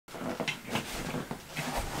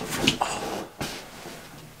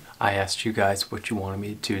I asked you guys what you wanted me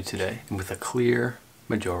to do today, and with a clear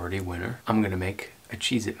majority winner, I'm gonna make a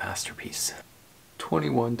Cheez-It masterpiece.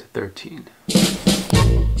 21-13.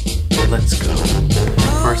 Let's go.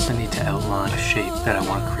 First I need to outline a shape that I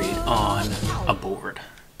want to create on a board.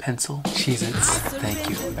 Pencil, Cheez-Its, thank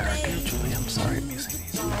you Erica and Julie, I'm sorry I'm using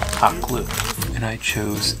these. Hot glue. And I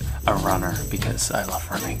chose a runner because I love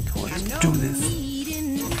running. Let's do this.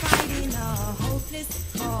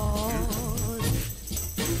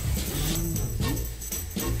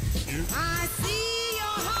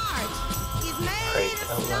 Alright, the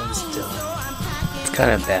outline's done. It's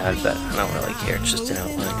kind of bad, but I don't really care, it's just an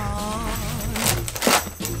outline.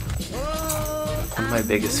 One of my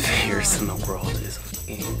biggest fears in the world is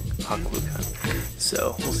a hot glue gun.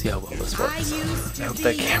 So we'll see how well this works. I hope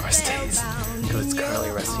that camera stays, because it's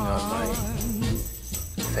currently resting on my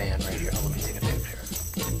fan right here. Let me take a picture.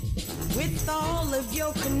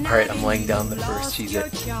 Alright, I'm laying down the first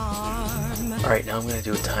Cheez-It. Alright, now I'm going to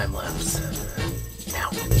do a time lapse.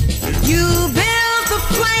 Now. You built the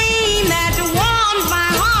flame that warms my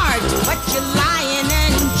heart, but your lying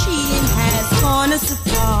and cheating has torn us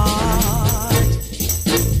apart.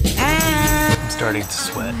 I'm starting to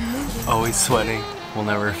sweat. Always sweating. Will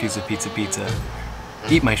never refuse a pizza.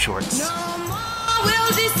 Eat my shorts. No more will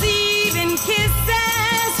deceiving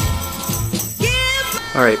kisses.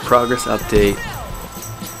 Alright, progress update.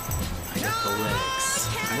 I got the legs.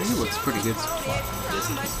 I think it looks pretty good so far.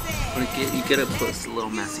 But you get it close, a little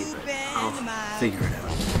messy, but I'll figure it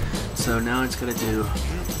out. So now it's gonna do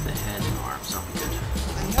the head and arms. I'll be good.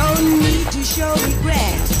 No need to show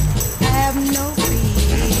regret. Have no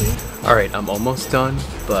fear. Alright, I'm almost done,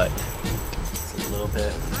 but it's a little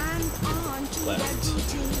bit left.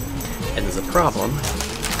 And there's a problem.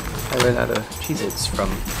 I ran out of Cheez-Its from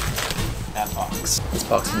that box. This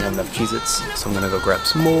box didn't have enough Cheez-Its, so I'm gonna go grab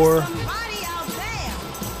some more.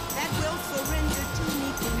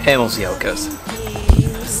 And we'll see how it goes.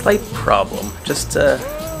 Slight problem, just a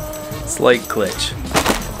slight glitch.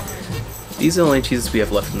 These are the only Cheez-Its we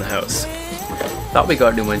have left in the house. Thought we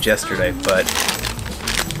got new ones yesterday, but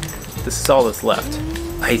this is all that's left.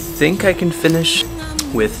 I think I can finish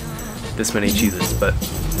with this many Cheez-Its, but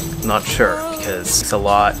I'm not sure because it's a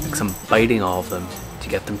lot, because I'm biting all of them to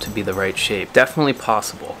get them to be the right shape. Definitely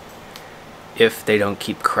possible if they don't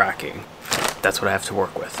keep cracking. That's what I have to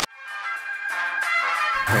work with.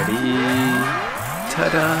 Ready?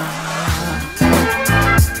 Ta-da!